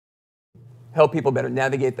help people better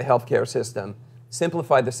navigate the healthcare system,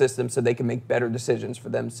 simplify the system so they can make better decisions for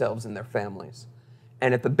themselves and their families.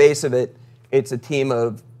 And at the base of it, it's a team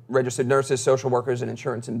of registered nurses, social workers, and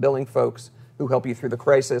insurance and billing folks who help you through the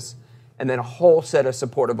crisis, and then a whole set of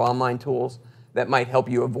supportive online tools that might help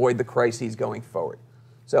you avoid the crises going forward.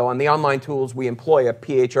 So on the online tools, we employ a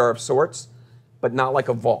PHR of sorts, but not like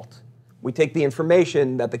a vault. We take the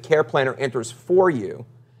information that the care planner enters for you,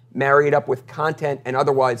 marry it up with content and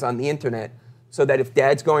otherwise on the internet, so that if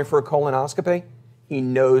dad's going for a colonoscopy, he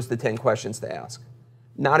knows the 10 questions to ask.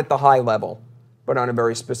 Not at the high level, but on a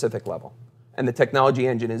very specific level. And the technology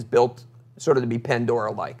engine is built sort of to be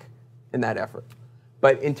Pandora-like in that effort.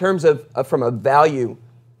 But in terms of from a value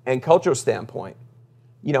and cultural standpoint,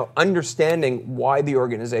 understanding why the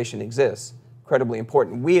organization exists, incredibly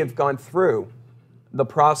important. We have gone through the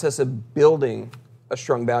process of building a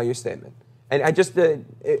strong value statement. And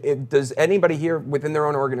does anybody here within their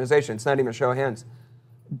own organization, it's not even a show of hands,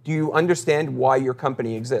 do you understand why your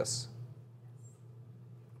company exists?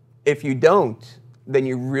 If you don't, then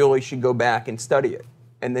you really should go back and study it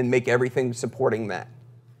and then make everything supporting that.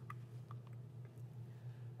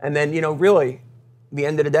 And then, really, the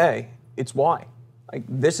end of the day, it's why. Like,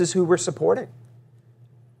 this is who we're supporting.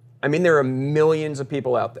 I mean, there are millions of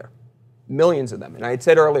people out there, millions of them. And I had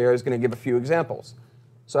said earlier I was going to give a few examples.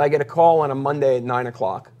 So I get a call on a Monday at 9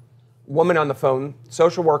 o'clock. Woman on the phone,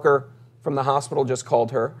 social worker from the hospital just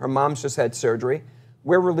called her. Her mom's just had surgery.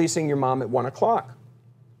 We're releasing your mom at 1 o'clock.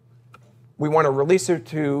 We want to release her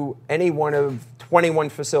to any one of 21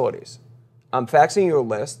 facilities. I'm faxing you a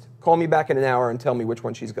list. Call me back in an hour and tell me which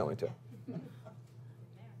one she's going to.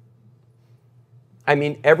 I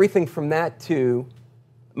mean, everything from that to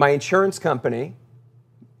my insurance company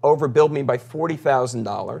overbilled me by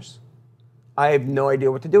 $40,000. I have no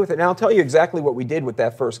idea what to do with it. And I'll tell you exactly what we did with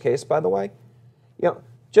that first case, by the way.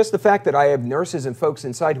 Just the fact that I have nurses and folks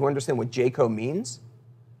inside who understand what JCO means,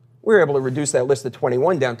 we were able to reduce that list of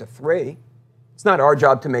 21 down to 3. It's not our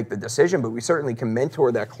job to make the decision, but we certainly can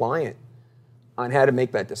mentor that client on how to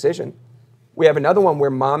make that decision. We have another one where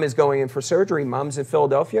mom is going in for surgery. Mom's in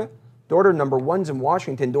Philadelphia. Daughter number 1's in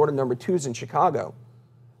Washington. Daughter number 2's in Chicago.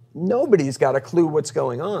 Nobody's got a clue what's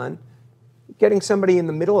going on. Getting somebody in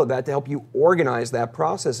the middle of that to help you organize that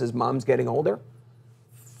process as mom's getting older,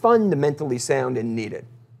 fundamentally sound and needed.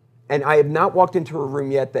 And I have not walked into a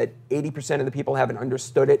room yet that 80% of the people haven't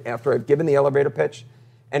understood it after I've given the elevator pitch,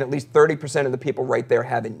 and at least 30% of the people right there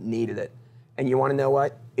haven't needed it. And you want to know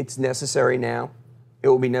what? It's necessary now. It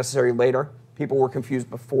will be necessary later. People were confused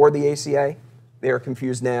before the ACA. They are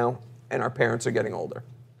confused now, and our parents are getting older.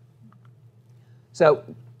 So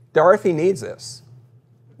Dorothy needs this.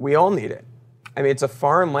 We all need it. I mean, it's a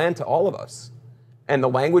foreign land to all of us. And the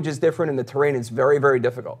language is different, and the terrain is very, very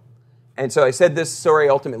difficult. And so I said this story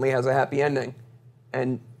ultimately has a happy ending,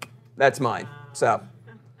 and that's mine. So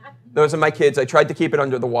those are my kids. I tried to keep it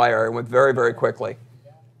under the wire. I went very, very quickly.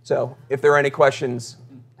 So if there are any questions,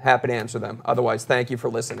 happy to answer them. Otherwise, thank you for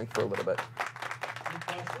listening for a little bit.